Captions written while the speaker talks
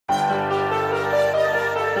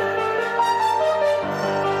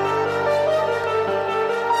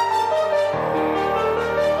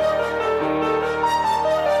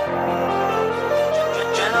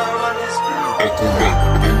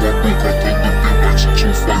Alright,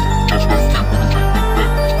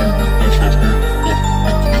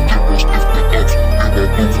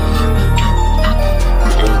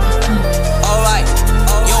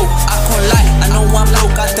 yo, I can't lie, I know I'm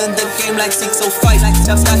broke, I done the game like 605.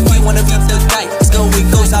 Just like you wanna be the guy, still we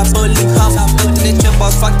goes, I bully hum. Looked in the trip, I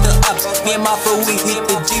was fucked the ups. Me and my bro, we hit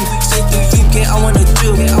the gym. Straight to UK, I wanna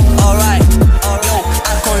do. Alright, yo,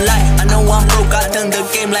 I can't lie, I know I'm broke, I done the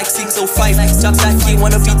game like 605. Just like you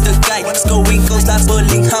wanna be the guy, still we goes, I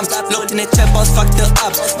bully hum. Looked in the trip, I was fucked the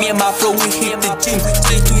ups. Me and my bro, we hit the gym.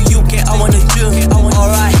 Straight to UK, I wanna do.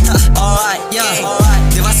 Alright, alright, yeah.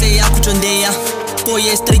 Deva say I could go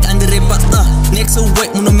yeah straight and the rapper, next so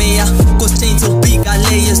wet muno meya. Cause chain so big, I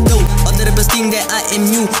layers though. Other rappers think that I am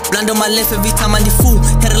new. Blind on my left every time I'm the fool.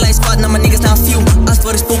 Paralyzed spot, now my niggas not few. Ask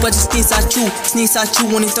for his poop, I just sneeze at you. Sneeze at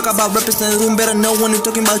you. When you talk about rappers in the room, better know when you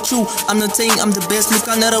talking about you. I'm not saying I'm the best, look,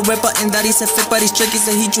 I'm not a rapper. And that is a fact, but this track is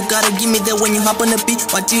a hit. You gotta give me that when you hop on the beat.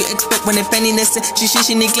 What do you expect when they penny they say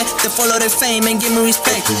she neglect? They follow their fame and give me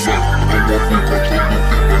respect.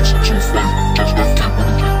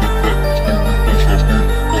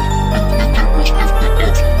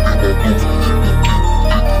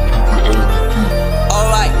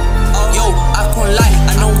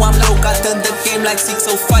 Like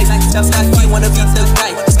 605, just like you wanna be the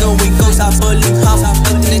guy. Still we goes, I bully hum.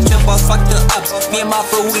 Looked in the trip, I was fucked the ups. Me and my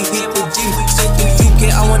bro, we hit the gym. Straight to UK,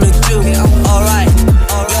 I wanna do. Alright,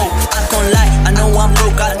 yo, I can't lie, I know I'm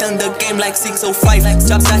broke, I done the game like 605.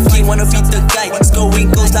 Just like you wanna be the guy. Still we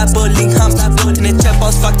goes, I bully hum. Looked in the trip, I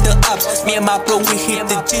was fucked the ups. Me and my bro, we hit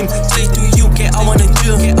the gym. Straight to UK, I wanna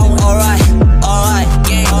do. Alright.